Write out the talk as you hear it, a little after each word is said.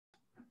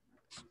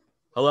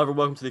Hello, everyone.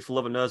 Welcome to the For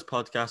Love and Nerds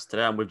podcast.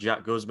 Today I'm with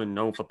Jack Guzman,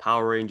 known for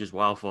Power Rangers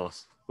Wild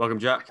Force. Welcome,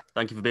 Jack.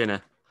 Thank you for being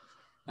here.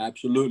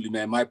 Absolutely,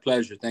 man. My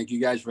pleasure. Thank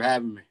you guys for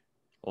having me.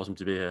 Awesome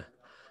to be here.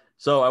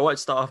 So I want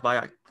to start off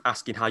by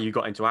asking how you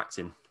got into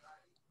acting.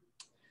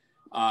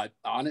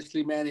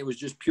 Honestly, man, it was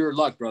just pure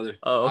luck, brother.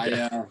 Oh,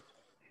 okay.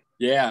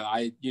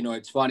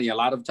 It's funny. A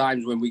lot of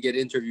times when we get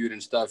interviewed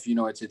and stuff,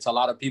 it's a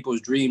lot of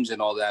people's dreams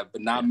and all that,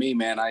 but not me,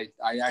 man. I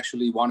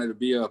actually wanted to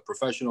be a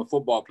professional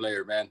football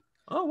player, man.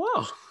 Oh,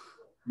 wow.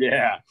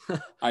 Yeah.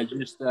 I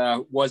just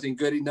wasn't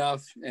good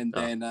enough. And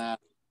then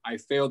I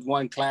failed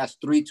one class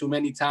 3 too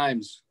many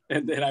times.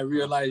 And then I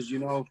realized,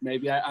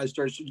 maybe I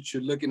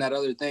should looking at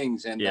other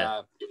things. And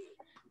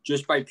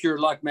just by pure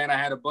luck, man, I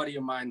had a buddy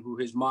of mine who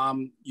his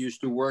mom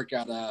used to work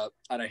at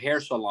a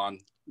hair salon.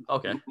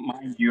 Okay.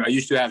 Mind you, I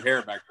used to have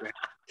hair back then.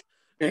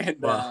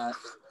 And Wow.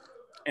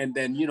 and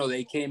then,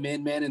 they came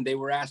in, man, and they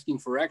were asking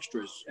for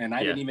extras. And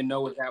I didn't even know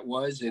what that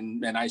was.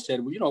 And I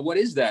said, well, what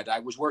is that? I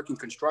was working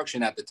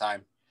construction at the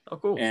time. Oh,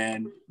 cool.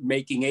 And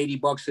making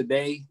 $80 a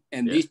day.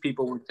 And these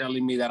people were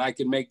telling me that I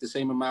could make the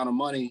same amount of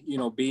money,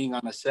 being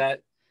on a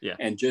set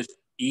and just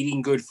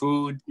eating good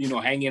food,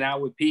 hanging out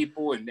with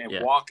people and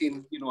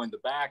walking, in the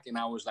back. And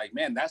I was like,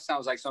 man, that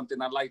sounds like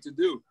something I'd like to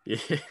do.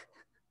 Yeah.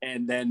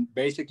 And then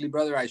basically,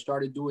 brother, I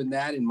started doing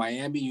that in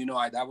Miami.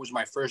 That was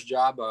my first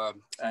job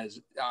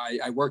as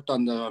I worked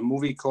on the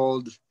movie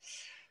called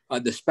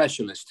The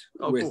Specialist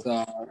with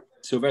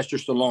Sylvester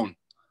Stallone.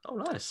 Oh,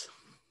 nice.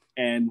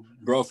 And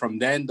bro, from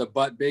then the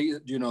bug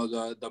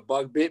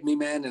bit me,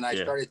 man. And I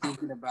started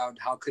thinking about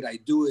how could I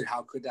do it?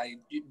 How could I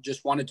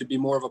just wanted to be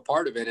more of a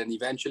part of it? And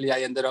eventually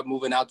I ended up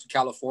moving out to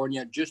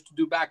California just to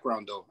do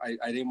background though. I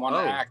didn't want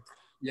to act.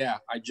 Yeah.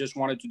 I just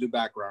wanted to do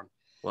background.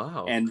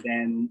 Wow. And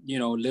then,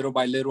 little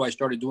by little, I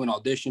started doing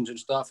auditions and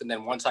stuff. And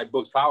then once I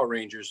booked Power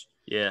Rangers,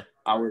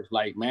 I was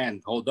like,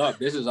 man, hold up.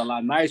 This is a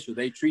lot nicer.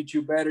 They treat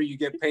you better. You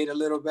get paid a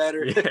little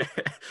better. Yeah.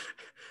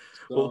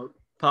 Well,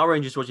 Power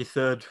Rangers was your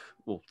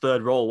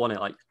third role,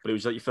 wasn't it? But it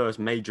was like your first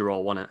major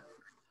role, wasn't it?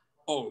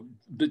 Oh,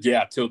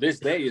 yeah. Till this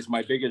day is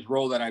my biggest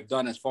role that I've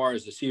done as far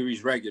as the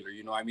series regular.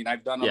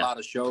 I've done a lot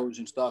of shows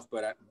and stuff,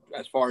 but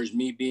as far as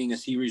me being a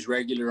series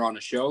regular on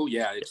a show,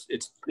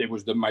 it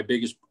was my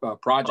biggest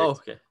project. Oh,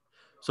 okay.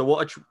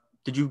 So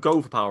did you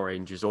go for Power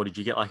Rangers or did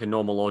you get like a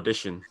normal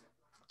audition?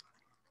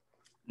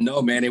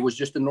 No, man, it was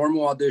just a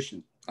normal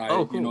audition.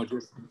 Cool.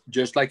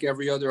 Just like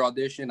every other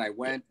audition, I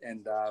went,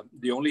 and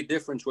the only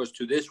difference was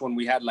to this one,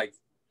 we had like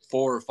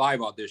 4 or 5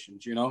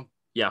 auditions,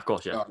 Yeah, of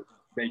course, yeah.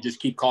 They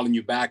just keep calling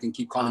you back and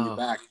keep calling you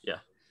back. Yeah.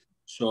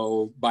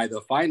 So by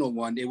the final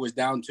one, it was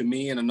down to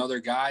me and another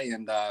guy,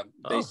 and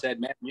they said,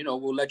 man,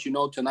 we'll let you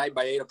know tonight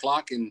by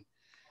 8:00, and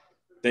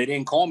they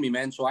didn't call me,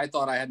 man. So I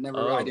thought I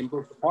didn't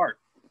book the part.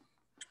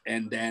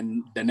 And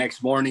then the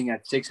next morning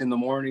at 6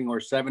 a.m.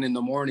 or 7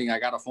 a.m, I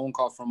got a phone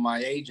call from my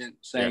agent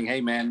saying, hey,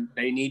 man,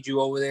 they need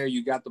you over there.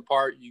 You got the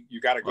part. You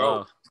got to go.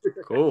 Wow.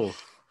 Cool.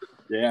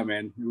 Yeah,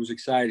 man. It was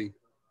exciting.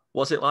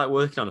 What's it like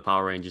working on the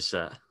Power Rangers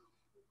set?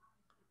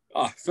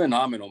 Oh,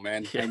 phenomenal,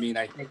 man. Yeah. I mean,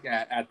 I think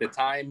at the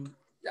time,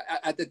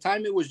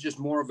 it was just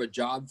more of a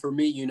job for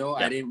me.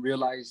 I didn't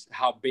realize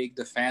how big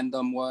the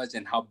fandom was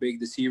and how big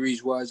the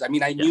series was. I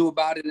mean, I knew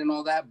about it and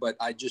all that, but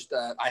I just,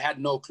 I had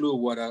no clue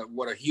what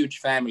a huge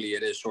family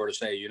it is, sort of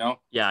say,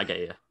 Yeah, I get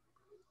you.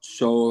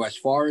 So as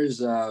far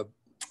as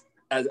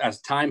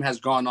time has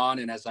gone on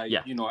and as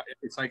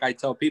it's like I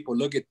tell people,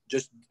 look at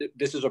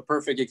this is a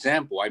perfect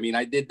example. I mean,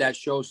 I did that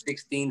show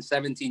 16,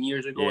 17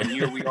 years ago and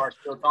here we are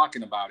still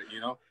talking about it,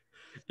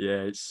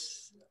 Yeah,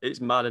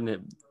 it's mad, isn't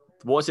it?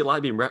 What's it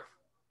like being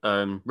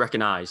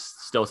recognized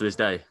still to this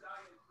day?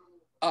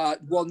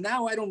 Well,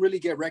 now I don't really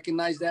get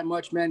recognized that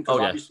much, man, because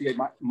obviously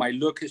my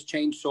look has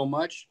changed so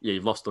much. Yeah,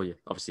 you've lost all your,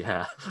 obviously,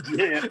 hair.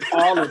 Yeah,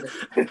 all of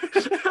it.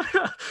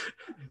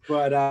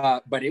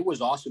 But it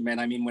was awesome, man.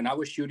 I mean, when I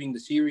was shooting the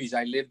series,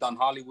 I lived on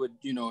Hollywood,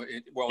 in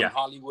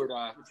Hollywood,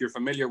 if you're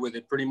familiar with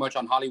it, pretty much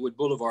on Hollywood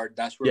Boulevard.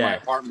 That's where my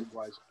apartment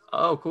was.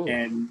 Oh, cool.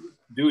 And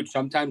dude,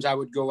 sometimes I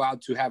would go out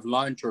to have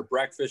lunch or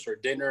breakfast or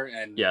dinner.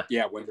 And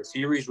when the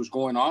series was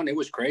going on, it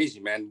was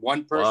crazy, man.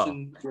 One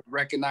person would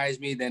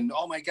recognize me, then,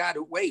 oh my God,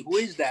 wait, who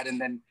is that?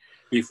 And then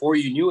before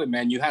you knew it,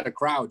 man, you had a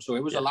crowd. So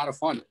it was a lot of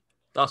fun.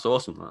 That's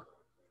awesome, man.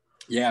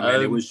 Yeah,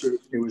 man, it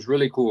was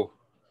really cool.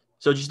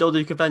 So do you still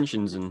do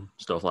conventions and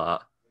stuff like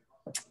that?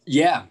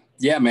 Yeah,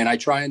 man. I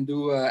try and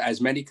do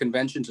as many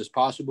conventions as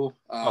possible.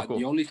 Cool.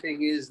 The only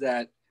thing is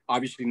that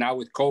obviously now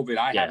with COVID,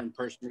 I haven't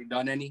personally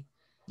done any.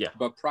 Yeah.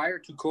 But prior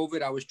to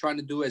COVID, I was trying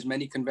to do as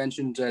many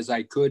conventions as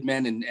I could,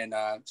 man. And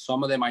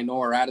some of them I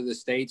know are out of the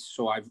States.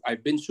 So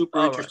I've been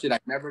super interested.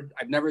 Right.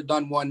 I've never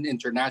done one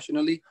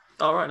internationally.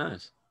 Oh, right.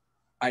 Nice.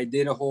 I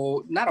did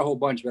not a whole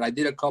bunch, but I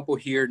did a couple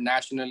here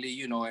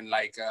nationally, in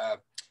like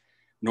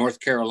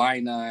North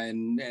Carolina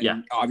and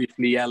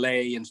obviously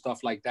LA and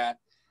stuff like that.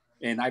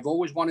 And I've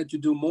always wanted to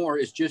do more.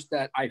 It's just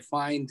that I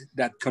find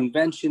that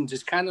conventions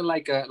is kind of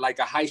like a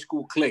high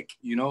school clique,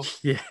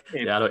 Yeah,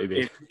 I know what you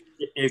mean.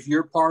 If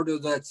you're part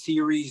of that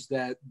series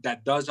that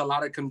does a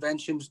lot of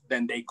conventions,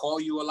 then they call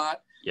you a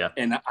lot. Yeah.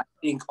 And I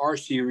think our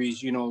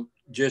series,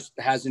 just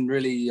hasn't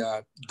really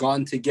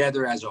gone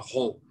together as a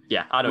whole.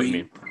 Yeah, I know what you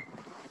mean.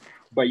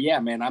 But yeah,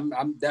 man,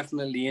 I'm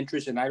definitely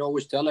interested. And I'd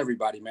always tell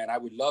everybody, man, I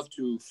would love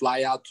to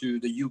fly out to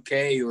the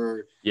UK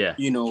or,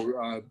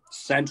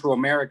 Central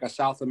America,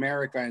 South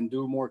America, and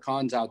do more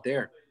cons out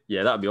there.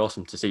 Yeah, that'd be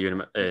awesome to see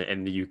you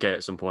in the UK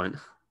at some point.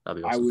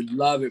 That'd be awesome. I would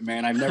love it,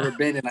 man. I've never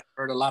been, and I've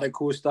heard a lot of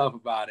cool stuff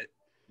about it.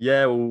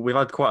 Yeah, well, we've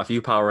had quite a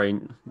few Power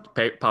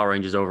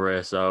Rangers over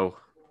here, so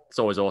it's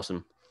always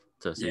awesome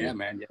to see. Yeah,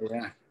 man.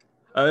 Yeah.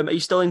 Are you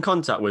still in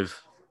contact with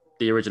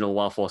the original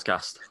Wild Force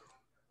cast?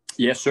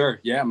 Yes, sir.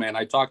 Yeah, man.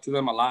 I talk to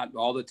them a lot,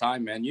 all the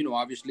time, man.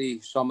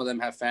 Obviously some of them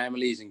have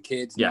families and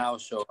kids now,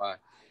 so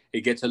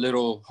it gets a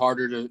little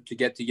harder to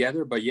get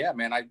together. But yeah,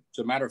 man, as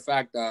a matter of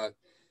fact,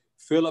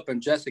 Philip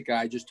and Jessica,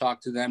 I just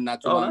talked to them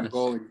not too long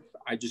ago. And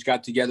I just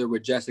got together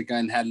with Jessica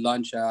and had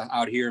lunch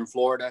out here in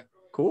Florida.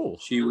 Cool.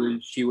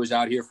 She was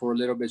out here for a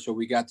little bit, so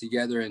we got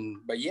together.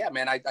 But yeah,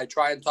 man, I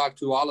try and talk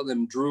to all of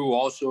them. Drew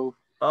also.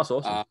 That's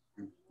awesome.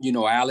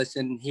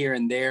 Allison here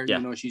and there.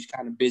 Yeah. She's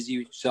kind of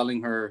busy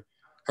selling her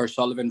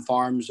Sullivan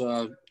Farms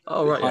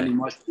honey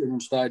mustard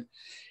and stud.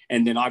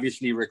 And then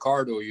obviously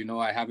Ricardo,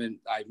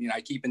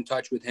 I keep in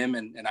touch with him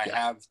and I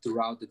have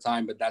throughout the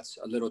time, but that's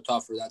a little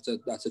tougher. That's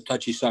a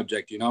touchy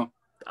subject, Yeah,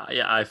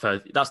 I've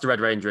heard that's the Red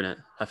Ranger in it.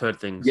 I've heard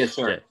things. Yes,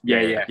 sir.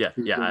 Yeah.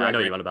 I know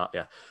you're on about.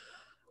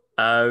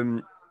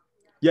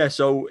 Yeah.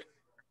 So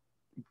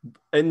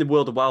in the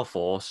world of Wild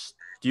Force,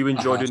 do you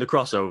enjoy doing the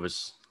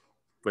crossovers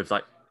with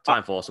like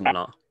Time Force and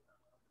whatnot?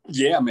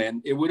 Yeah,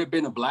 man, it would have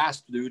been a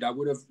blast, dude. I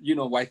would have,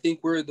 I think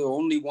we're the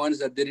only ones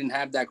that didn't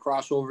have that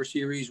crossover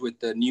series with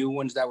the new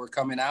ones that were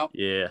coming out.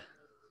 Yeah.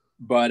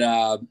 But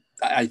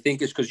I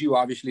think it's because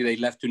they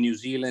left to New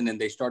Zealand and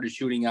they started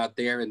shooting out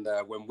there. And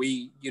when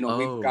we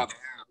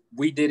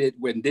did it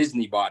when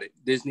Disney bought it.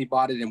 Disney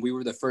bought it, and we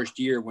were the first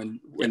year when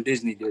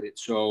Disney did it.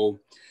 So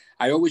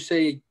I always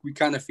say we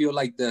kind of feel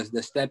like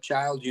the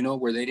stepchild,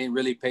 where they didn't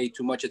really pay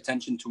too much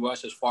attention to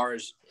us as far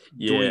as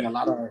doing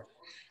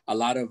a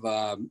lot of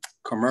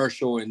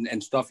commercial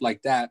and stuff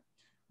like that.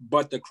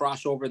 But the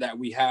crossover that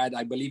we had,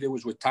 I believe it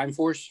was with Time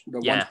Force, the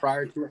ones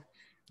prior to it,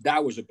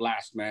 that was a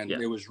blast, man. Yeah.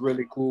 It was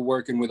really cool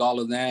working with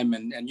all of them.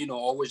 And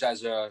always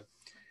as a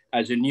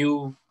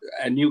new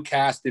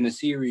cast in a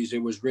series,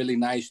 it was really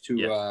nice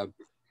to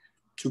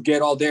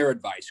get all their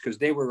advice, because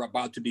they were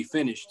about to be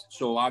finished.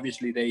 So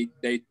obviously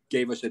they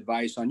gave us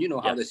advice on,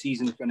 how the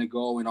season's going to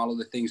go and all of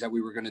the things that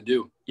we were going to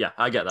do. Yeah,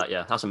 I get that.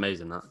 Yeah, that's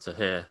amazing that to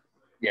hear.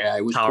 Yeah,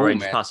 it was Power cool,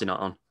 Rangers man. passing it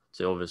on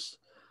to others.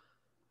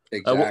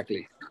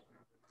 Exactly.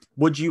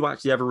 Would you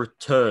actually ever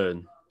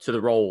return to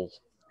the role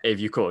if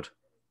you could?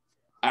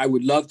 I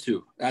would love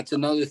to. That's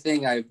another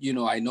thing. I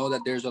know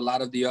that there's a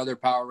lot of the other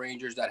Power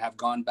Rangers that have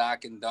gone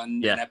back and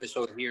done an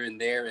episode here and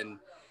there. And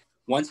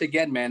once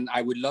again, man,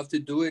 I would love to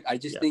do it. I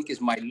just think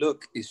my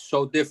look is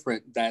so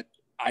different that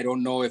I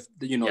don't know if,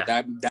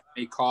 that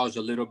may cause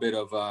a little bit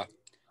of,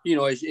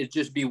 it'd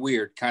just be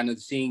weird kind of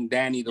seeing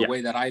Danny the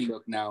way that I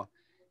look now.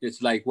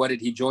 It's like, what,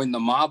 did he join the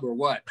mob or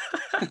what?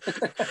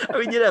 I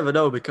mean, you never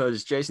know,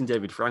 because Jason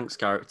David Frank's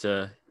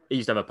character, he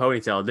used to have a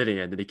ponytail, didn't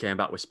he? And then he came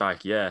back with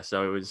spiky hair.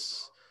 So it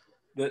was...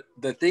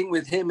 The thing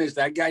with him is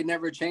that guy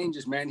never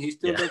changes, man. He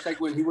still looks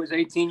like when he was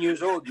 18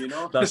 years old,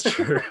 That's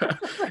true.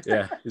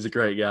 Yeah, he's a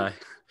great guy.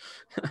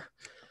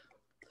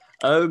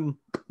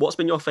 What's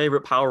been your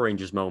favorite Power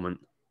Rangers moment?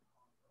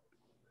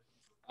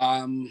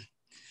 Man,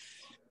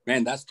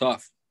 that's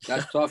tough.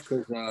 That's tough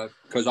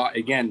because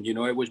again,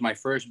 it was my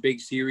first big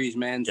series,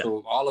 man.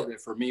 So all of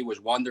it for me was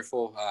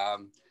wonderful.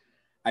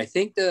 I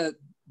think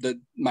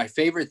my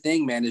favorite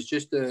thing, man, is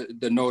just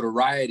the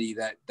notoriety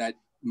that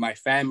my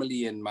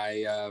family and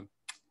my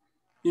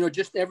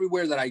just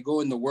everywhere that I go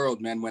in the world,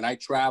 man. When I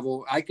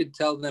travel, I could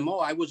tell them, oh,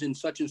 I was in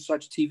such and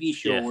such TV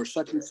show or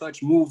such and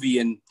such movie,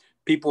 and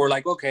people were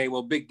like, okay,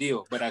 well, big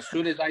deal. But as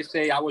soon as I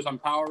say I was on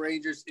Power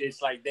Rangers,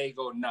 it's like they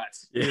go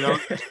nuts,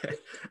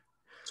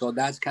 So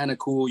that's kind of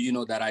cool,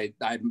 that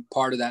I'm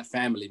part of that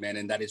family, man,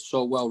 and that is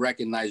so well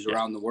recognized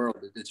around the world.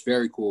 It's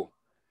very cool.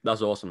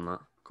 That's awesome, that.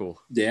 Cool.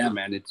 Yeah,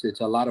 man,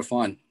 it's a lot of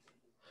fun.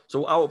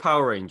 So out of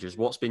Power Rangers,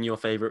 what's been your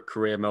favorite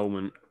career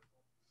moment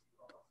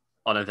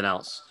on anything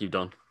else you've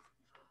done?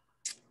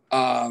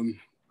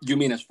 You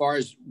mean as far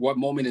as what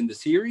moment in the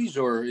series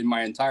or in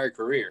my entire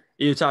career?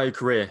 Your entire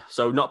career.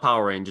 So not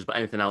Power Rangers, but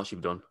anything else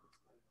you've done.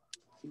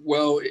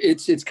 Well,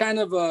 it's kind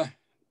of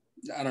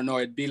I don't know,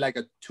 it'd be like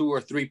a 2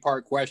 or 3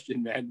 part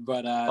question, man.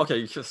 But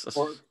okay.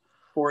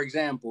 For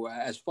example,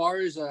 as far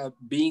as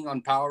being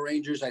on Power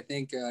Rangers, I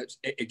think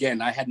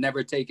again, I had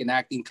never taken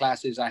acting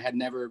classes. I had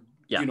never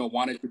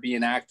wanted to be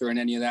an actor and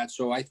any of that.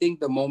 So I think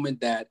the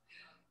moment that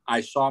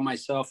I saw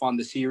myself on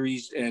the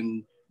series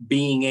and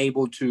being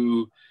able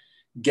to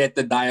get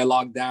the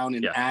dialogue down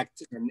and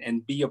act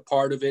and be a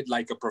part of it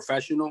like a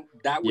professional,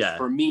 that was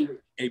for me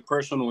a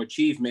personal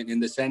achievement, in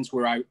the sense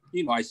where I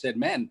said,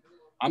 man,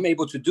 I'm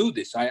able to do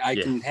this. I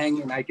can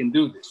hang and I can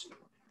do this.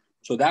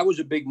 So that was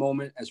a big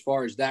moment as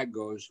far as that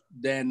goes.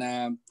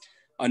 Then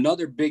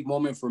another big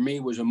moment for me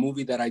was a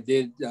movie that I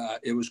did.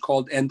 It was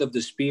called End of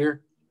the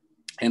Spear.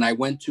 and I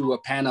went to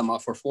Panama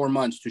for 4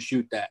 months to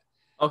shoot that.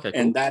 Okay,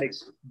 cool. And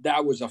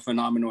that was a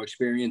phenomenal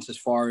experience as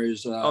far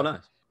as oh,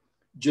 nice.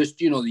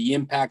 just, you know, the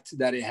impact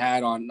that it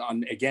had on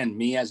again,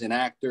 me as an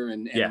actor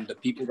and the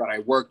people that I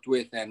worked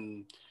with.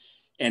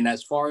 And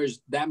as far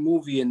as that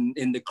movie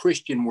in the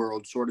Christian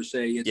world, sort of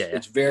say,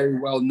 it's very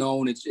well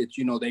known. It's,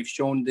 you know, they've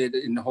shown it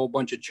in a whole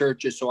bunch of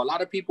churches. So a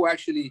lot of people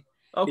actually,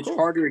 it's cool.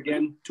 harder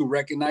again to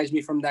recognize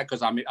me from that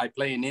because I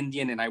play an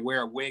Indian and I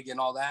wear a wig and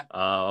all that.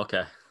 Oh,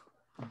 okay.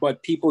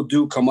 But people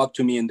do come up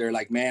to me and they're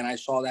like, man, I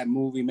saw that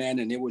movie, man,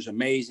 and it was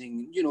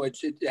amazing. You know, it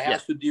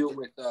has to deal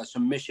with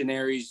some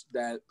missionaries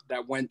that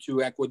went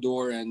to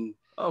Ecuador and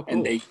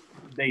and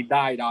they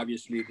died,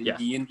 obviously.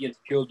 The Indians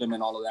killed them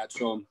and all of that.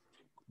 So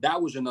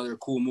that was another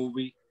cool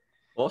movie.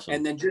 Awesome.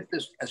 And then just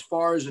as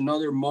far as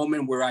another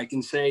moment where I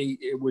can say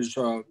it was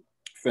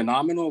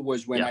phenomenal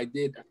was when I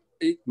did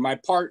it, my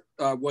part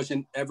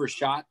wasn't ever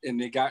shot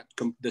and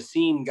the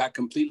scene got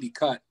completely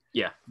cut.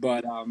 Yeah.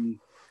 But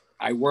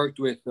I worked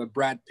with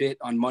Brad Pitt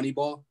on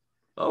Moneyball.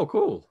 Oh,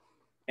 cool.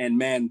 And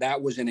man,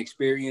 that was an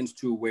experience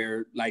too,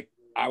 where like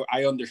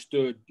I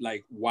understood,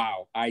 like,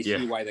 wow, I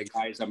see why the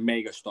guy is a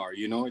mega star.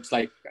 You know, it's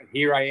like,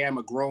 here I am,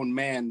 a grown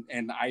man,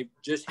 and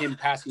him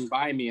passing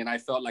by me, and I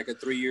felt like a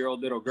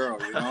 3-year-old little girl,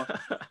 you know?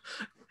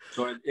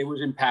 So it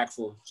was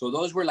impactful. So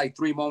those were like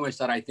 3 moments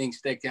that I think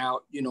stick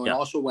out, you know, and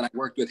also when I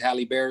worked with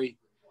Halle Berry.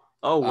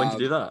 Oh, when did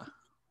you do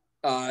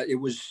that?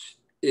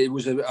 It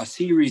was a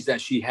series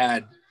that she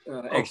had,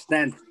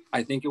 Extent,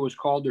 I think it was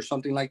called, or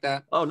something like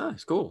that. Oh,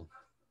 nice. Cool.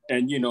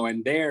 And, you know,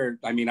 and there,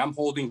 I mean, I'm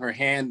holding her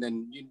hand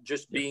and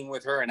just being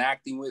with her and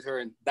acting with her.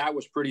 And that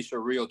was pretty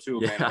surreal too,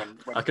 man.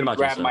 When I can she imagine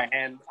grabbed my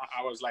hand,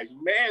 I was like,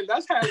 man,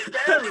 that's Halle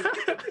Berry.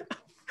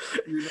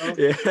 You know?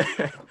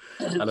 Yeah.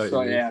 I know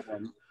so, yeah,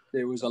 man,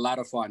 it was a lot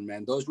of fun,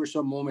 man. Those were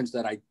some moments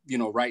that I, you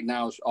know, right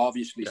now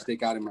obviously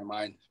stick out in my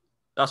mind.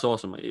 That's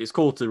awesome. It's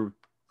cool to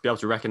be able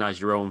to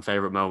recognize your own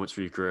favorite moments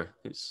for your career.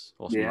 It's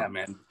awesome. Yeah,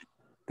 man.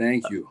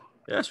 Thank you.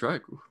 Yeah, that's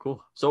right.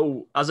 Cool.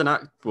 So as an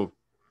actor,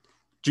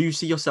 do you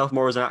see yourself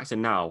more as an actor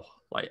now?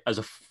 Like if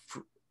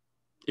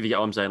you get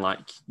what I'm saying, like,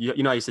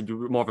 you know, you said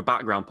you're more of a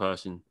background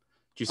person. Do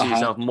you see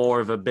yourself more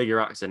of a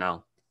bigger actor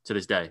now to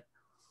this day?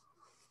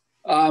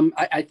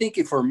 I think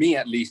for me,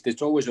 at least,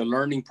 it's always a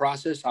learning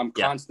process. I'm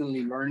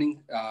constantly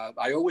learning.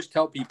 I always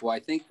tell people, I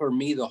think for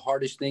me, the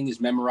hardest thing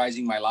is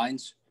memorizing my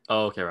lines.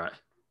 Oh, okay, right.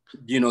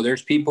 You know,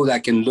 there's people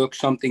that can look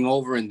something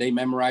over and they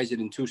memorize it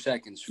in 2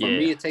 seconds. For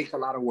me, it takes a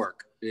lot of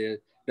work.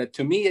 That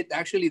to me,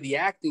 the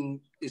acting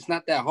is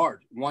not that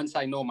hard once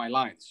I know my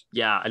lines.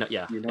 Yeah, I know.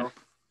 Yeah, you know.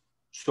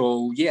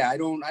 So yeah, I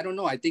don't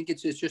know. I think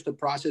it's just a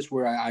process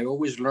where I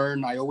always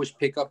learn. I always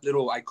pick up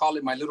I call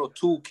it my little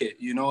toolkit.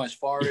 You know, as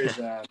far as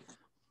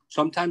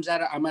sometimes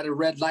I'm at a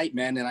red light,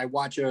 man, and I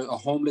watch a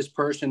homeless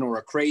person or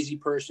a crazy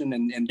person,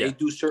 and they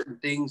do certain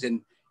things,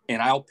 and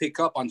I'll pick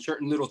up on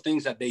certain little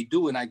things that they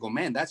do, and I go,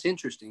 man, that's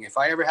interesting. If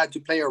I ever had to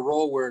play a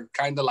role where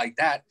kind of like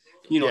that,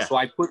 you know, so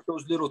I put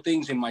those little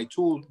things in my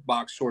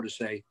toolbox, sort of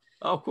say.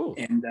 Oh, cool.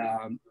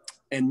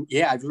 And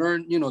yeah, I've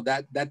learned, you know,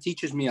 that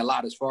teaches me a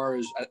lot as far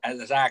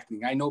as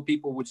acting. I know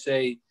people would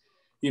say,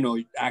 you know,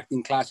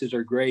 acting classes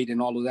are great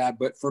and all of that,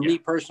 but for me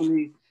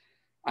personally,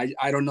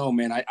 I don't know,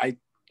 man.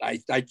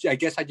 I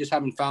guess I just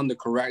haven't found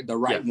the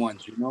right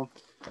ones, you know?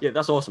 Yeah,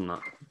 that's awesome.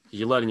 That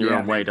you're learning your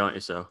own way, don't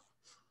you? So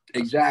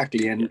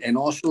exactly. And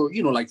also,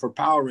 you know, like for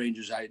Power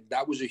Rangers,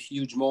 that was a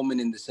huge moment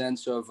in the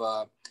sense of,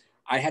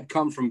 I had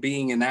come from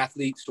being an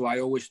athlete. So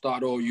I always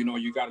thought, oh, you know,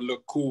 you got to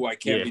look cool. I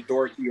can't be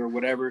Dorothy or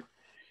whatever.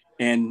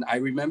 And I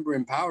remember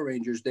in Power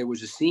Rangers, there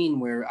was a scene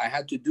where I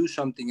had to do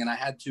something and I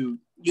had to,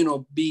 you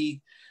know,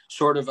 be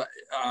sort of,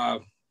 I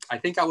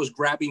think I was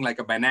grabbing like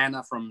a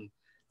banana from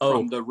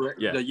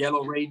the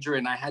Yellow Ranger,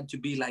 and I had to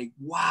be like,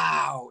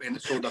 wow. And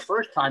so the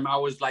first time I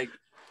was like,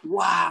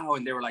 wow.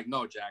 And they were like,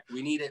 no, Jack,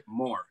 we need it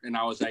more. And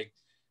I was like,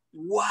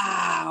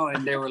 wow.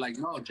 And they were like,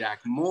 no, Jack,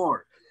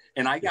 more.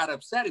 And I got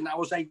upset and I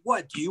was like,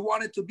 what, do you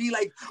want it to be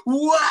like,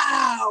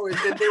 wow? And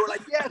then they were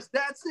like, yes,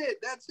 that's it.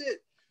 That's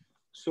it.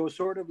 So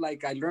sort of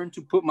like I learned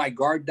to put my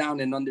guard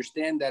down and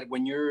understand that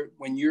when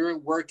you're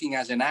working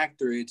as an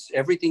actor, it's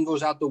everything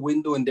goes out the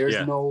window and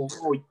there's no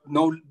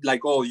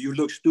like, oh, you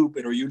look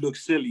stupid or you look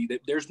silly.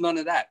 There's none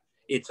of that.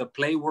 It's a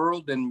play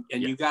world and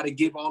you got to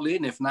give all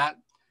in. If not,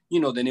 you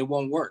know, then it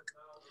won't work.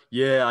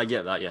 Yeah, I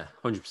get that. Yeah,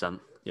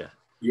 100%. Yeah.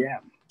 Yeah.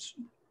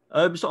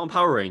 So on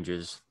Power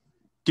Rangers,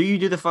 do you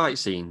do the fight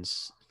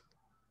scenes?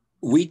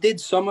 We did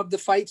some of the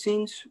fight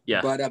scenes,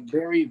 but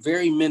very,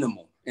 very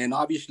minimal. And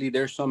obviously,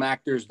 there's some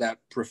actors that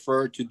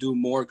prefer to do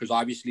more because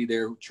obviously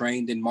they're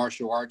trained in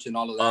martial arts and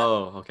all of that.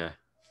 Oh, okay.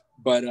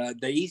 But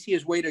the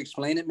easiest way to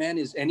explain it, man,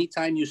 is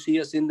anytime you see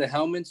us in the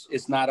helmets,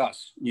 it's not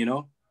us, you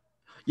know?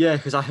 Yeah,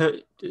 because I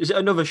heard, is it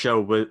another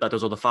show that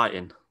does all the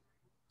fighting?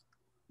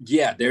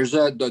 Yeah, there's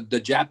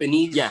the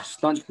Japanese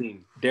stunt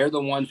team. They're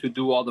the ones who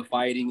do all the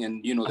fighting,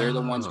 and you know they're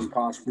the ones in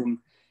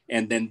costume,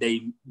 and then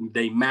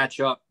they match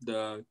up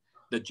the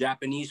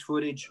Japanese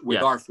footage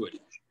with our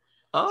footage.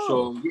 Oh,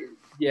 so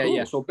yeah, cool.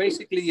 yeah. So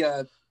basically,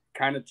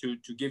 kind of to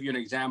give you an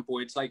example,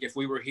 it's like if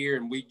we were here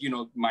and we,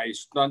 my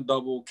stunt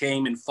double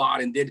came and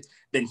fought and did,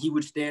 then he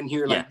would stand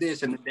here like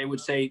this, and they would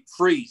say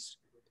freeze.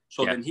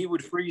 So then he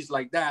would freeze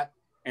like that,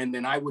 and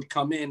then I would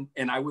come in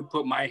and I would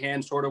put my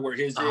hand sort of where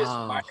his is,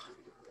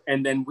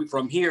 and then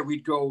from here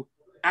we'd go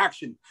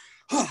action.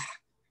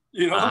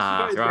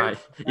 Right.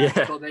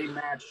 So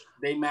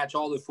they match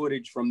all the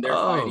footage from their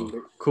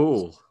fighting.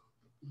 Cool.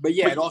 But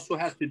it also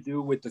has to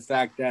do with the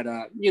fact that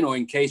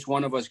in case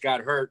one of us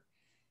got hurt,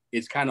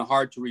 it's kind of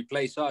hard to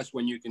replace us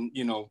when you can,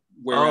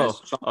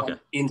 whereas someone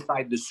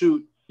inside the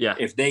suit,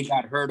 if they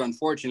got hurt,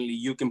 unfortunately,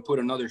 you can put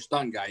another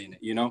stunt guy in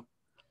it,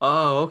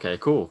 Oh, okay,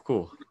 cool.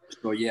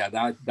 So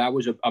that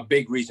was a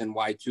big reason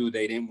why too.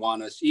 They didn't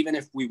want us, even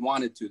if we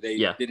wanted to, they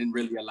didn't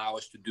really allow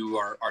us to do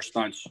our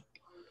stunts.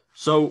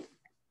 So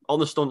on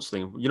the stunts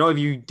thing, if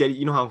you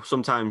did, how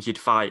sometimes you'd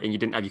fight and you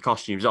didn't have your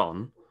costumes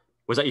on,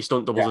 was that your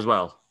stunt doubles as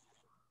well?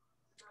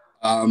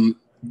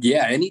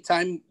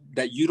 Anytime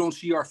that you don't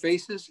see our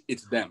faces,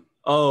 it's them.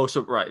 Oh,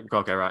 so right.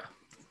 Okay, right.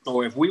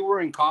 So if we were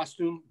in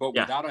costume but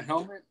without a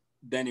helmet,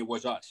 then it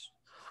was us.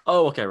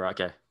 Oh, okay, right,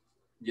 okay.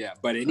 Yeah,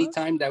 but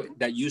anytime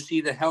that you see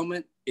the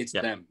helmet, it's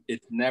them.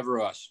 It's never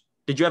us.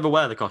 Did you ever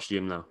wear the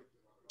costume though?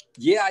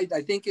 Yeah,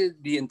 I think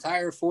the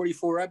entire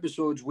 44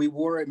 episodes, we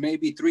wore it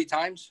maybe 3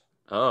 times.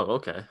 Oh,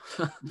 okay.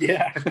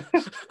 Yeah.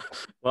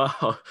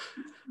 Wow.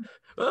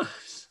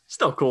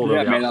 Still cool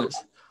though. Yeah, man.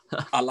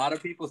 A lot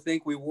of people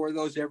think we wore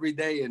those every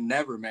day, and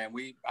never, man.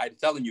 I'm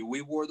telling you,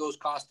 we wore those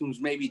costumes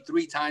maybe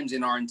 3 times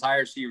in our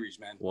entire series,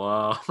 man.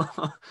 Wow.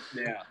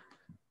 Yeah.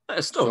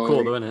 It's still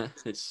cool though, isn't it?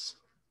 It's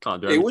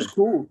can't do anything. It was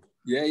cool.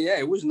 Yeah,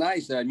 it was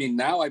nice. I mean,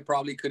 now I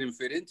probably couldn't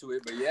fit into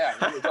it, but yeah,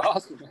 it was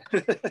awesome.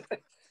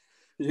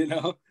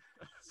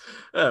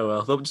 Oh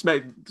well, they'll just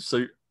make the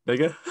suit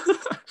bigger.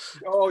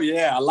 Oh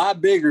yeah, a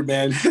lot bigger,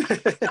 man.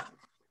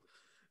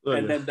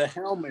 And then the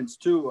helmets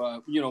too.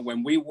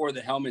 When we wore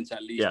the helmets,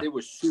 at least it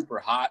was super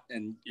hot,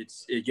 and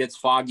it gets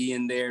foggy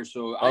in there.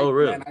 So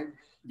really? Man,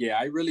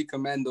 I really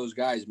commend those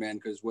guys, man,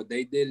 because what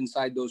they did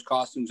inside those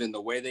costumes and the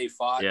way they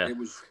fought,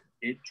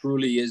 it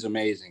truly is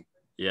amazing.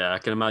 Yeah, I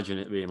can imagine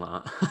it being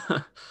like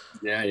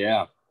that.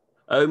 Yeah.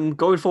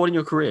 Going forward in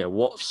your career,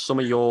 what's some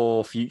of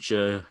your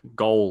future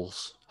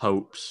goals,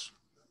 hopes?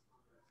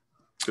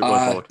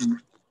 Going forward?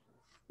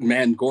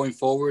 Man, going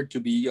forward, to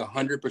be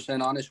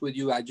 100% honest with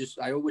you,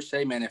 I always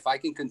say, man, if I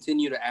can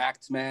continue to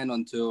act, man,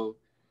 until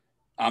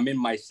I'm in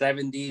my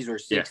 70s or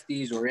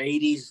 60s or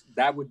 80s,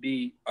 that would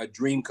be a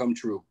dream come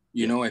true.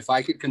 If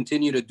I could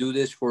continue to do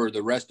this for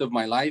the rest of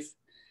my life,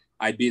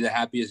 I'd be the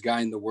happiest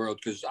guy in the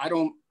world, because I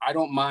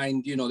don't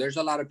mind, there's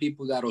a lot of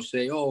people that'll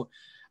say, oh,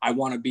 I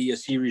want to be a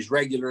series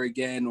regular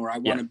again, or I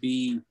want to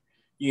be,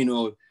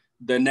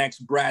 the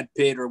next Brad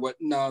Pitt or what.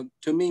 No,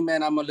 to me,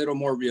 man, I'm a little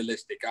more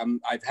realistic.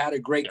 I've had a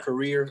great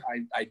career.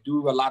 I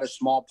do a lot of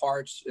small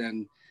parts,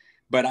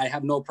 but I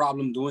have no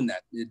problem doing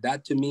that.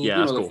 That to me,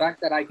 the cool.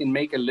 fact that I can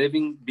make a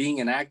living being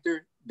an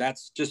actor,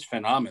 that's just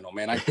phenomenal,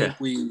 man. I think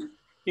we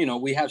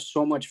have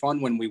so much fun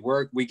when we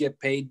work. We get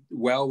paid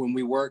well when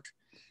we work.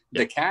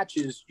 The catch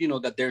is,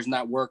 that there's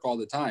not work all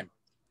the time.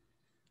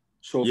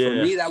 So for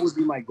me, that would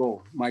be my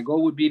goal. My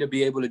goal would be to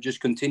be able to just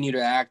continue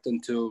to act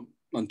until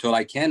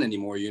I can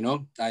anymore,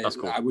 That's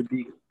cool. I would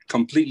be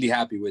completely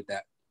happy with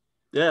that.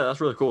 Yeah,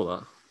 that's really cool.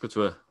 That good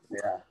to hear.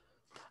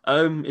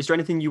 Yeah. Is there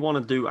anything you want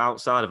to do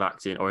outside of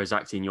acting, or is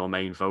acting your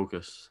main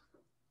focus?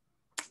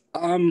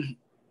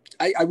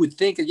 I would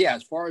think,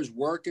 as far as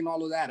work and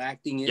all of that,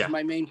 acting is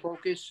my main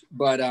focus.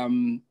 But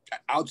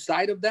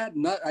outside of that,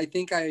 I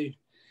think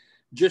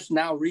just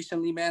now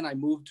recently, man, I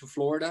moved to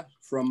Florida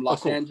from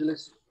Los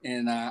Angeles.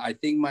 And I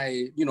think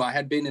I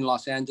had been in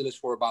Los Angeles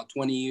for about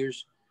 20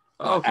 years.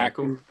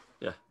 Cool.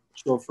 Yeah.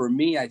 So for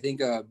me, I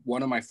think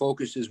one of my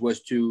focuses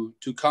was to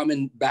come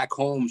in back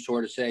home,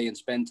 sort of say, and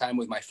spend time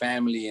with my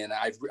family. And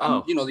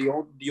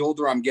the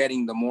older I'm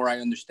getting, the more I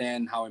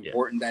understand how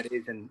important that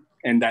is,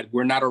 and that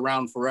we're not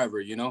around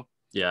forever,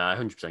 Yeah, I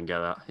 100% get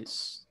that.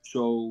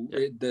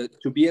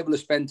 To be able to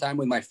spend time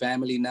with my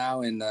family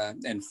now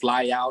and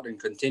fly out and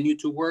continue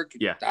to work,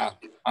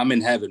 I'm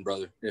in heaven,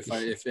 brother. If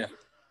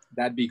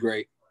that'd be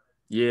great.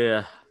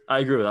 Yeah, I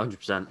agree with that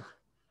 100%.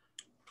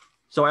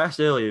 So I asked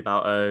earlier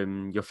about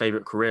your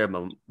favorite career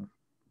moment.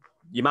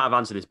 You might have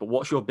answered this, but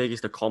what's your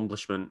biggest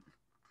accomplishment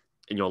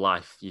in your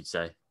life, you'd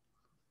say?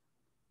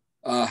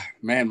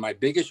 Man, my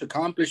biggest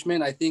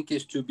accomplishment, I think,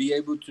 is to be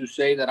able to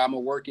say that I'm a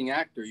working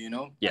actor,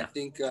 Yeah. I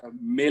think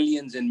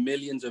millions and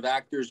millions of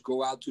actors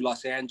go out to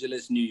Los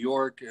Angeles, New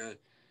York,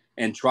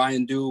 and try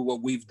and do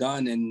what we've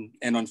done. And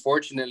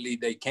unfortunately,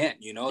 they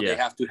can't, They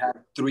have to have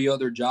 3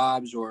 other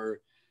jobs, or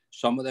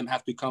some of them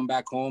have to come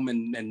back home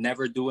and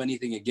never do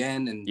anything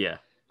again. And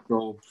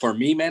so for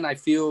me, man, I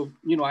feel,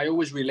 I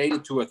always relate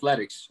it to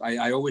athletics.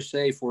 I always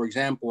say, for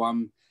example,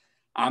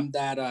 I'm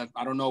that,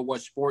 I don't know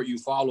what sport you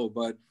follow,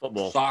 but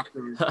football,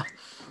 soccer,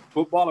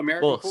 football,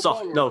 American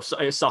football?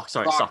 It's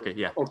soccer.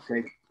 Yeah.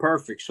 Okay,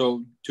 perfect.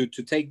 So to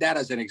take that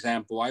as an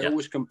example, I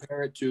always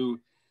compare it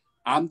to,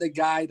 I'm the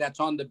guy that's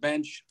on the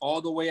bench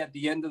all the way at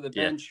the end of the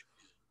bench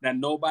that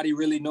nobody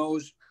really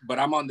knows, but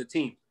I'm on the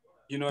team.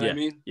 You know what I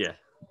mean? Yeah.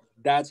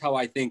 That's how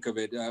I think of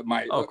it.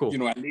 Cool. You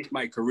know, at least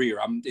my career.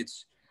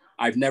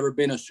 I've never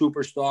been a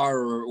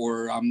superstar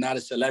or I'm not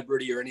a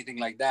celebrity or anything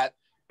like that,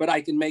 but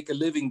I can make a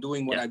living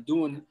doing what I'm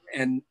doing.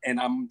 And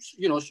I'm,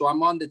 you know, so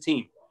I'm on the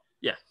team.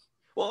 Yeah.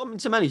 Well, I mean,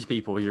 to many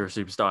people, you're a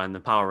superstar in the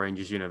Power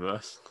Rangers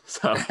universe.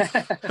 So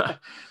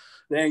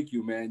thank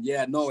you, man.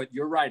 Yeah, no,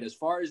 you're right. As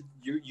far as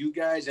you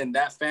guys and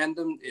that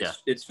fandom,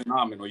 it's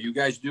phenomenal. You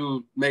guys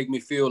do make me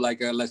feel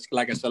like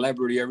a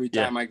celebrity every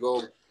time I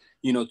go,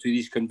 you know, to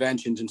these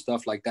conventions and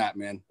stuff like that,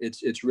 man.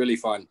 It's really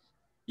fun.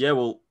 Yeah,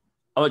 well,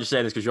 I'm not just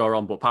saying this because you're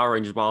on, but Power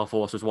Rangers Wild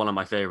Force was one of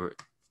my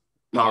favorite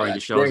Power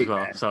Rangers shows as well.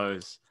 Man. So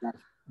it's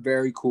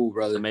very cool,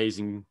 brother.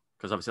 Amazing,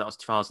 because obviously that was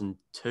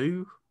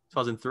 2002,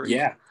 2003.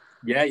 Yeah.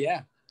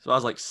 So I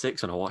was like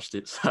 6 when I watched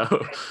it.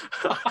 So,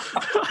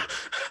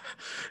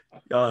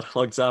 God,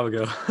 long time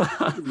ago.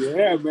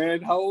 Yeah,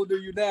 man. How old are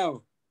you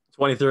now?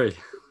 23.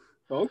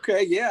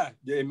 Okay, yeah.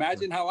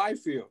 Imagine how I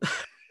feel.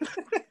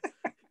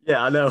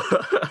 Yeah, I know.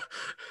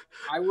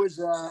 I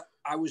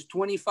was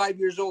 25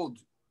 years old.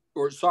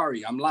 Or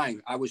sorry, I'm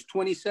lying. I was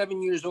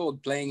 27 years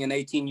old playing an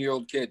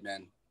 18-year-old kid,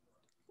 man.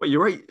 Wait,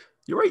 you're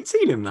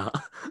 18 in that?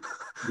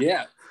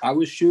 Yeah. I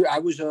was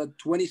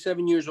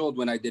 27 years old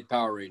when I did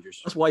Power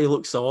Rangers. That's why you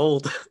look so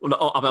old. Well,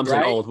 no, I'm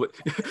saying old.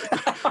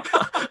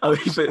 I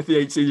mean,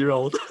 the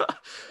 18-year-old.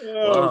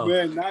 Oh, wow.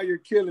 Man, now you're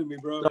killing me,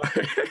 bro.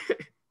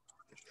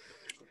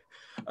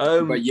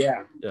 But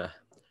yeah.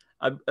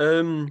 If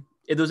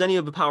there was any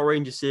other Power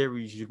Ranger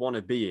series you'd want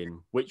to be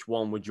in, which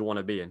one would you want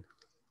to be in?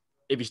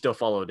 If you still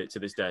followed it to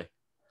this day.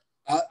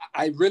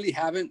 I really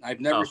haven't. I've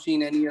never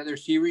seen any other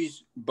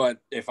series, but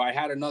if I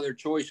had another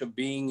choice of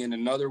being in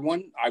another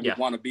one, I would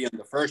want to be in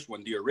the first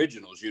one, the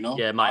originals, you know?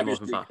 Yeah,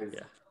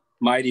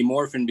 Mighty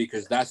Morphin,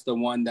 because that's the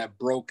one that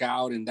broke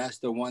out and that's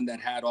the one that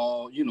had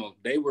all, you know,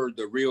 they were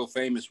the real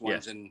famous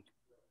ones and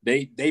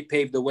they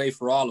paved the way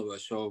for all of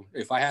us. So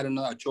if I had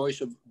a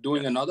choice of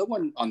doing another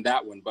one, on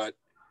that one, but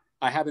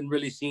I haven't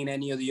really seen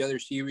any of the other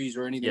series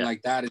or anything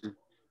like that. And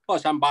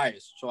plus, I'm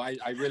biased, so I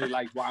really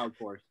like Wild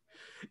Force.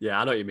 Yeah,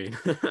 I know what you mean.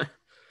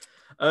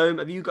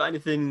 Have you got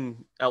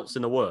anything else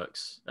in the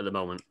works at the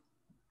moment?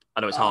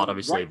 I know it's hard,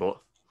 obviously,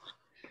 but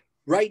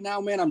right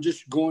now, man, I'm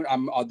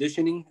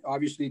auditioning,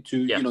 obviously,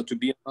 to you know, to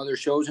be on other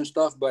shows and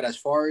stuff. But as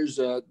far as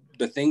the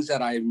things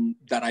that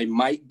I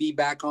might be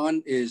back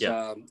on is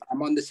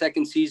I'm on the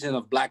second season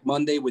of Black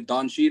Monday with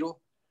Don Cheadle.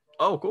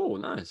 Oh, cool,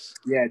 nice.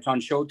 Yeah, it's on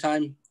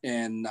Showtime,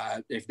 and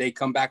if they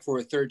come back for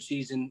a third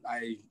season,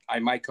 I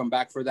might come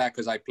back for that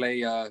because I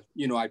play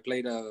you know, I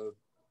played a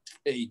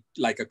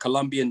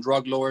Colombian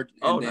drug lord,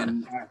 and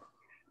then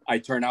I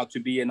turn out to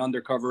be an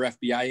undercover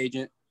FBI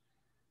agent.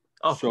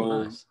 Oh, so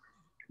cool, nice.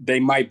 They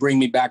might bring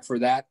me back for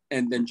that.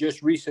 And then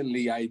just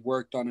recently, I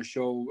worked on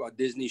a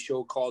Disney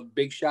show called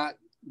Big Shot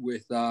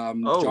with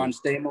John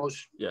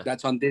Stamos. Yeah,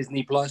 that's on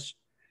Disney Plus.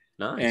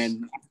 Nice.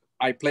 And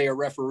I play a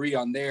referee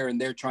on there, and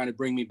they're trying to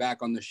bring me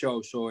back on the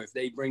show. So if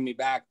they bring me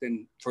back,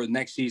 then for the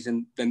next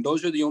season, then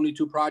those are the only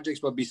 2 projects.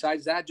 But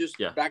besides that, just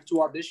back to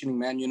auditioning,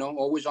 man. You know,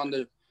 always on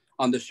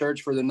the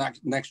search for the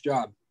next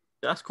job.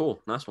 That's cool.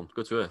 Nice one.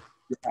 Good to hear.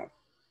 Yeah.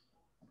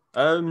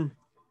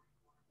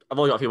 I've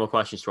only got a few more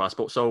questions to ask,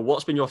 but so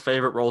what's been your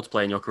favorite role to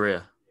play in your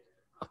career?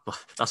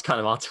 That's kind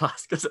of hard to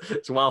ask because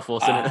it's Wild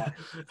Force, isn't it?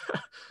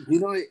 You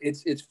know,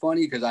 it's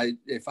funny because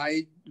if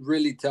I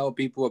really tell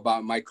people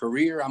about my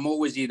career, I'm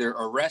always either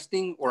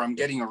arresting or I'm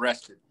getting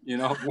arrested. You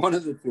know, one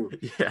of the two.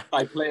 Yeah.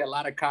 I play a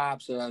lot of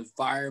cops,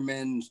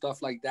 firemen,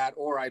 stuff like that,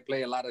 or I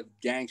play a lot of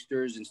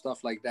gangsters and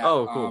stuff like that.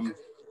 Oh, cool.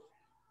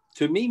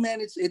 To me,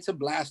 man, it's a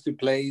blast to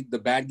play the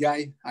bad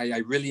guy. I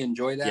really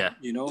enjoy that,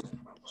 you know.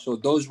 So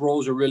those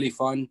roles are really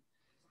fun.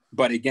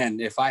 But again,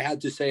 if I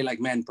had to say, like,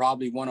 man,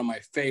 probably one of my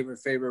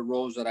favorite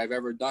roles that I've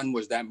ever done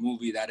was that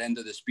movie, That End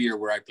of the Spear,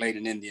 where I played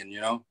an Indian,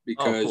 you know,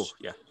 because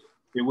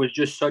it was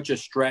just such a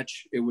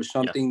stretch. It was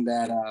something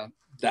that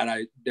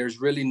there's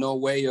really no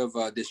way of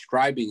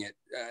describing it.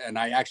 And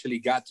I actually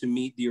got to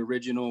meet the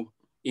original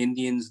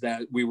Indians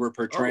that we were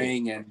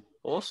portraying. And,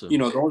 awesome. You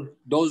know,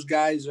 those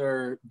guys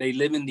they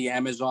live in the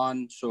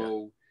Amazon.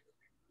 So,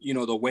 you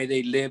know, the way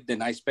they lived,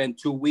 and I spent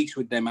 2 weeks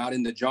with them out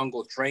in the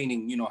jungle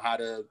training, you know, how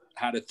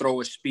to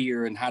throw a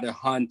spear and how to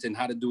hunt and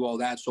how to do all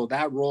that. So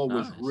that role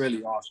was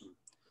really awesome.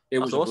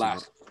 That's was a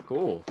blast.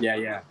 Cool.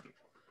 Yeah.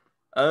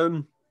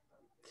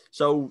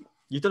 So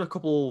you've done a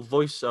couple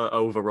voice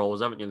over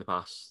roles, haven't you, in the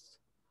past?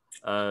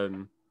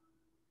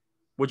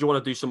 Would you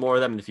want to do some more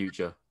of them in the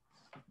future?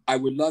 I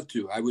would love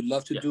to. I would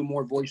love to do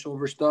more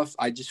voiceover stuff.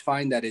 I just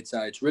find that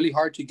it's really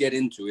hard to get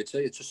into. It's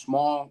a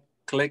small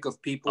clique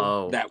of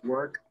people that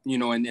work, you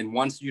know, and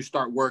once you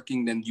start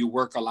working, then you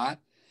work a lot.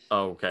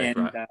 Oh, okay.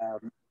 And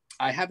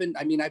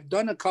I've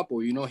done a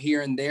couple, you know,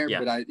 here and there,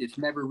 but it's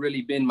never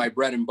really been my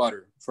bread and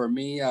butter. For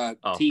me,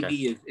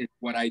 TV is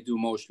what I do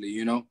mostly,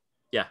 you know?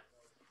 Yeah.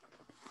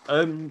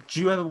 Would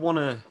you ever want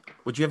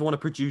to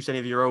produce any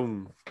of your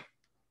own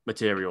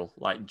material?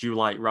 Like, do you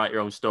like write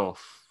your own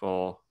stuff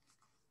or?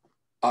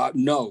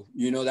 No,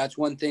 that's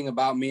one thing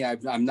about me.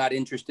 I'm not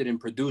interested in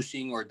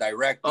producing or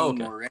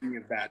directing or any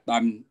of that.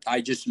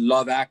 I just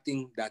love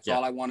acting. That's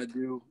all I want to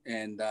do.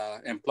 And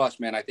plus,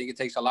 man, I think it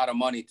takes a lot of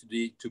money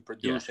to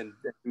produce and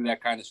do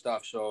that kind of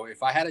stuff. So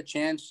if I had a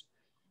chance,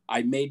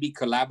 I maybe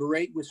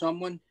collaborate with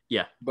someone.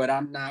 Yeah. But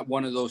I'm not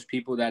one of those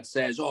people that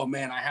says, "Oh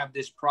man, I have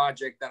this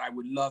project that I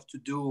would love to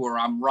do," or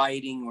I'm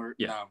writing, or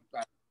no.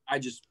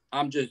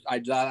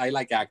 I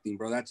like acting,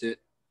 bro. That's it.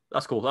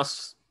 That's cool.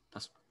 That's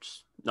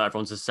just, not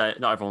everyone's the same.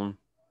 Not everyone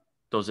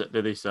does it,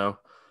 do they? So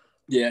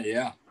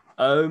yeah.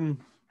 I don't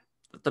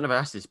know if I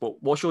asked this,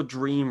 but what's your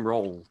dream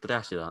role? Did I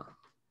ask you that?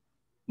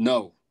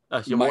 No.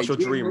 What's your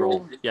dream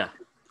role? Yeah.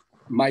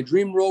 My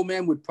dream role,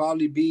 man, would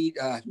probably be,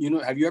 have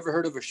you ever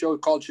heard of a show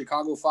called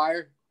Chicago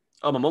Fire?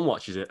 Oh, my mum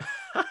watches it.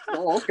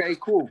 Oh, okay,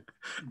 cool.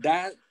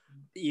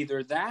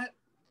 Either that,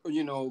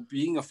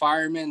 being a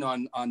fireman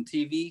on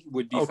TV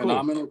would be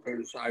phenomenal,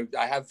 because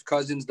I have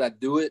cousins that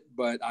do it,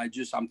 but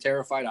I'm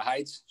terrified of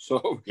heights.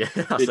 So yeah,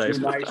 it's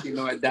nice,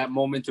 at that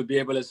moment to be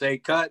able to say,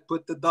 cut,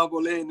 put the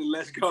double in and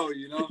let's go,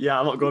 Yeah,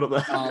 I'm not going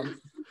up there.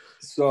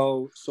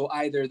 So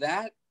either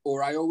that,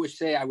 or I always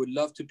say I would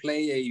love to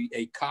play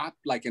a cop,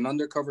 like an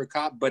undercover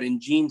cop, but in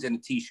jeans and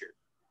a t-shirt.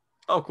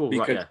 Oh, cool.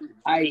 Because right, yeah.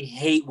 I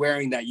hate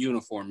wearing that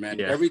uniform, man.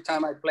 Yeah. Every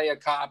time I play a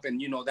cop and,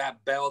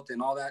 that belt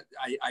and all that,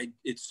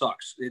 it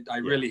sucks. I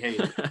really hate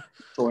it.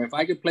 So if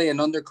I could play an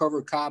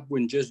undercover cop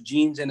with just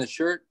jeans and a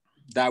shirt,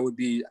 that would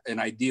be an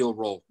ideal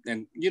role.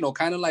 And,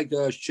 kind of like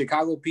the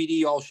Chicago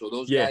PD also,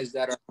 those guys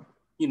that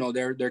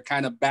are, they're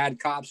kind of bad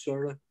cops,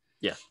 sort of.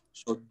 Yeah.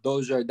 So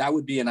that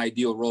would be an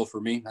ideal role for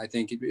me. I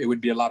think it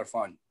would be a lot of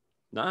fun.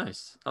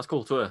 Nice. That's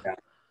cool too.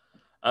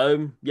 Yeah.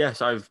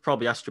 Yes, I've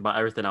probably asked you about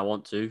everything I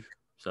want to.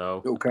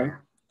 So okay.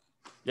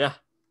 Yeah,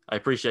 I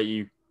appreciate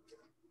you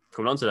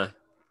coming on today.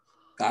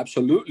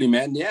 Absolutely,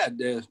 man. Yeah,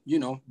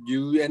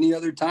 you any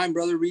other time,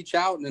 brother, reach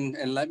out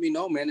and let me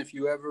know, man, if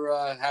you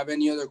ever have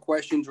any other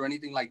questions or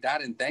anything like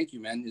that. And thank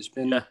you, man. It's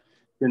been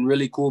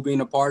really cool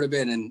being a part of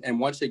it. And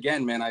once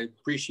again, man, I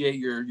appreciate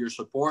your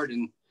support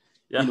and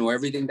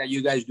everything that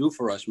you guys do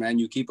for us, man.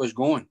 You keep us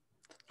going.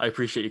 I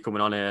appreciate you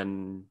coming on here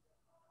and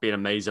being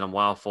amazing on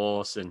Wild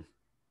Force, and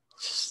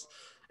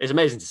it's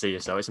amazing to see you.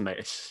 So it's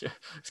amazing.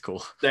 It's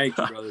cool. Thank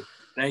you, brother.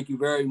 Thank you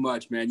very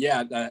much, man.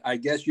 Yeah, I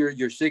guess your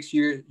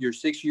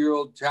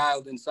 6-year-old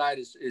child inside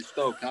is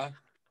stoked, huh?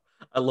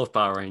 I love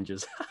Power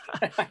Rangers.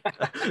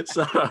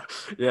 So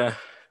yeah,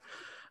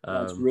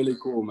 that's really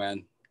cool,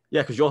 man.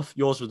 Yeah, because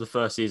yours was the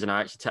first season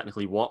I actually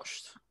technically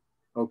watched.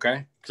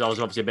 Okay. Because I was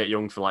obviously a bit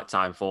young for like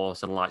Time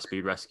Force and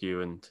Lightspeed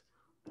Rescue and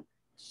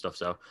stuff.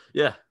 So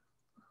yeah.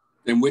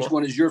 Then which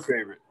one is your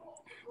favorite?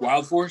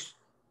 Wild Force?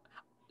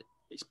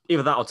 It's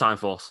either that or Time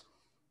Force.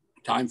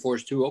 Time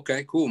Force 2.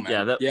 Okay, cool,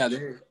 man. Yeah,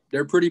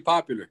 they're pretty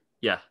popular.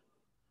 Yeah.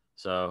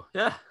 So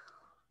yeah,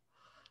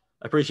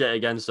 I appreciate it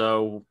again.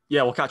 So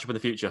yeah, we'll catch up in the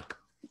future.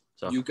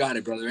 So you got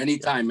it, brother.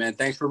 Anytime, man.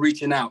 Thanks for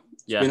reaching out.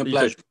 It's been a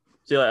pleasure.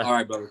 See you later. All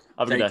right, brother.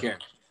 Have a good day. Take care.